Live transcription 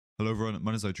Hello everyone, my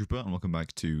name is iTrooper and welcome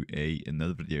back to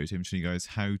another video. Today I'm showing you guys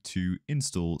how to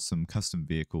install some custom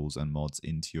vehicles and mods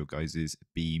into your guys'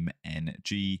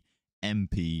 BeamNG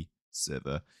MP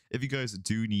server. If you guys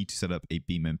do need to set up a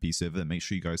BeamMP server, then make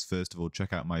sure you guys first of all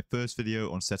check out my first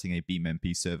video on setting a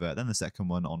BeamMP server, then the second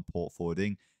one on port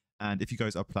forwarding. And if you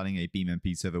guys are planning a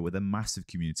BeamMP server with a massive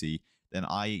community, then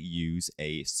I use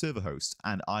a server host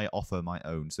and I offer my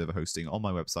own server hosting on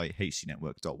my website,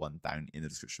 HTNetwork.1, down in the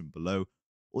description below.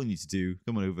 All you need to do,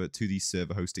 come on over to the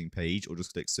server hosting page or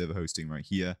just click server hosting right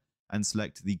here and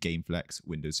select the GameFlex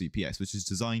Windows VPS, which is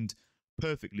designed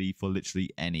perfectly for literally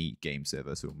any game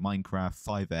server. So Minecraft,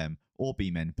 5M, or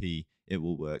BeamNP, it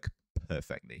will work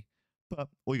perfectly. But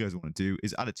all you guys want to do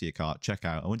is add it to your cart, check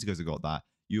out, and once you guys have got that,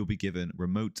 you'll be given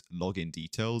remote login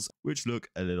details, which look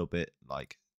a little bit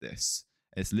like this.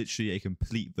 It's literally a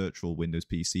complete virtual Windows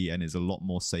PC and is a lot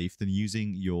more safe than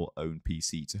using your own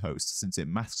PC to host, since it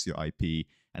masks your IP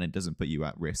and it doesn't put you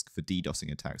at risk for DDoSing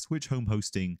attacks, which home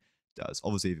hosting does.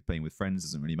 Obviously, if you're playing with friends, it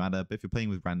doesn't really matter, but if you're playing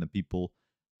with random people,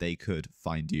 they could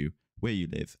find you where you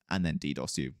live and then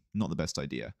DDoS you. Not the best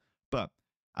idea. But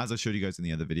as I showed you guys in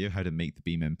the other video, how to make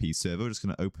the BeamMP server, we're just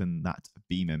going to open that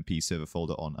BeamMP server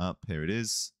folder on up. Here it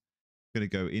is. I'm going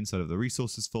to go inside of the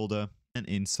resources folder and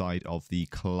inside of the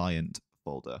client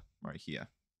folder right here.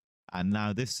 And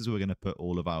now this is where we're going to put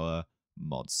all of our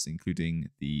mods, including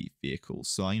the vehicles.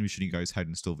 So I'm going to be showing you guys how to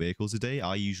install vehicles today.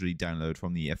 I usually download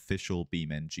from the official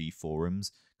BeamNG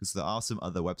forums, because there are some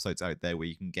other websites out there where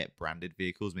you can get branded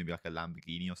vehicles, maybe like a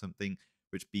Lamborghini or something,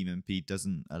 which BeamMP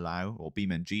doesn't allow, or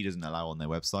BeamNG doesn't allow on their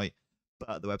website.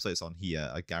 But the websites on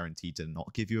here are guaranteed to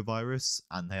not give you a virus,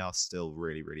 and they are still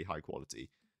really, really high quality.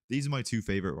 These are my two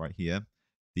favorite right here.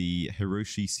 The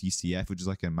Hiroshi CCF, which is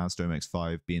like a Mazda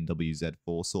MX-5 BMW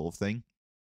Z4 sort of thing.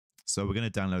 So we're going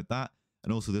to download that.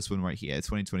 And also this one right here,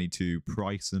 2022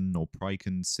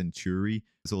 Pryken Century.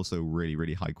 It's also really,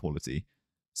 really high quality.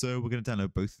 So we're going to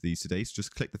download both of these today. So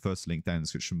just click the first link down in the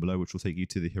description below, which will take you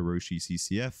to the Hiroshi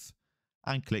CCF,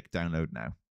 and click download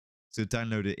now. So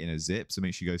download it in a zip. So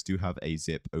make sure you guys do have a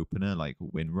zip opener like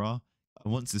WinRAR.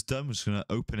 And once it's done, we're just going to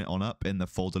open it on up in the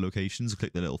folder locations.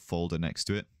 Click the little folder next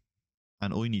to it.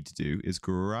 And all you need to do is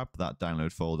grab that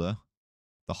download folder,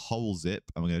 the whole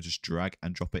zip, and we're going to just drag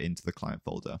and drop it into the client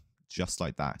folder. Just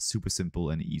like that. Super simple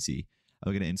and easy. And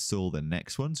we're going to install the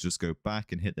next one. So just go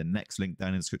back and hit the next link down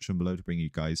in the description below to bring you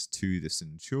guys to the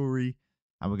Century.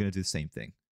 And we're going to do the same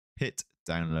thing. Hit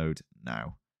download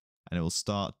now. And it will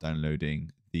start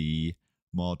downloading the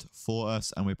mod for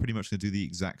us. And we're pretty much going to do the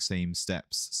exact same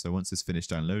steps. So once it's finished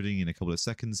downloading in a couple of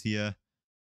seconds here,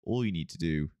 all you need to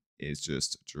do is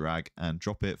just drag and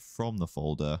drop it from the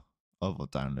folder of our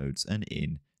downloads and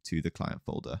into the client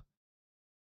folder.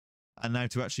 And now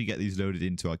to actually get these loaded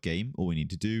into our game, all we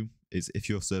need to do is, if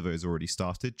your server is already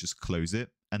started, just close it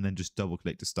and then just double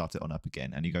click to start it on up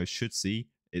again. And you guys should see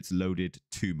it's loaded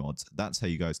 2 mods. That's how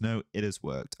you guys know it has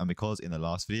worked. And because in the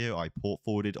last video I port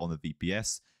forwarded on the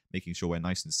VPS, making sure we're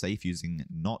nice and safe using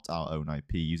not our own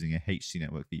IP, using a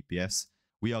HTNetwork VPS,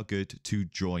 we are good to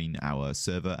join our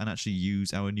server and actually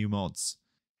use our new mods.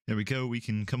 There we go. We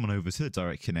can come on over to the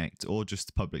direct connect or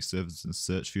just public servers and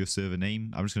search for your server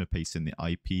name. I'm just going to paste in the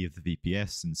IP of the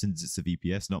VPS, and since it's a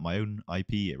VPS, not my own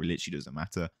IP, it literally doesn't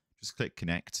matter. Just click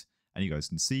connect and you guys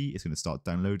can see it's going to start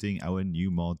downloading our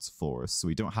new mods for us. So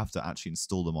we don't have to actually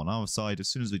install them on our side. As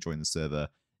soon as we join the server,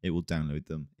 it will download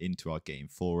them into our game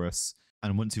for us.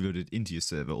 And once you've loaded into your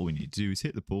server, all we need to do is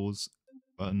hit the pause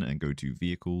button and go to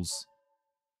vehicles.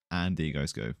 And there you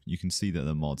guys go. You can see that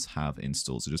the mods have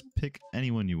installed. So just pick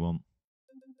anyone you want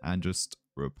and just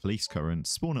replace current,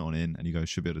 spawn it on in, and you guys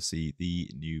should be able to see the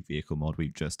new vehicle mod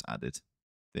we've just added.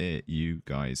 There you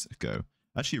guys go.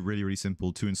 Actually really, really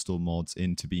simple to install mods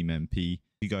into BeamMP.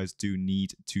 You guys do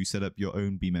need to set up your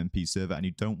own BeamMP server, and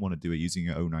you don't want to do it using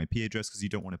your own IP address because you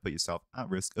don't want to put yourself at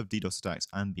risk of DDoS attacks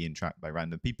and being tracked by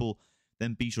random people.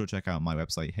 Then be sure to check out my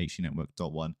website,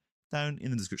 HTNetwork.1, down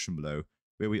in the description below,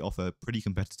 where we offer pretty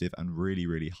competitive and really,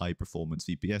 really high performance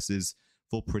VPSs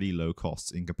for pretty low costs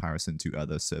in comparison to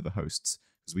other server hosts,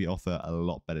 because we offer a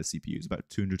lot better CPUs, about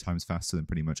 200 times faster than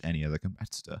pretty much any other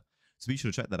competitor. So be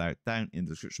sure to check that out down in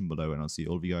the description below, and I'll see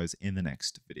all of you guys in the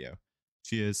next video.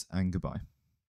 Cheers and goodbye.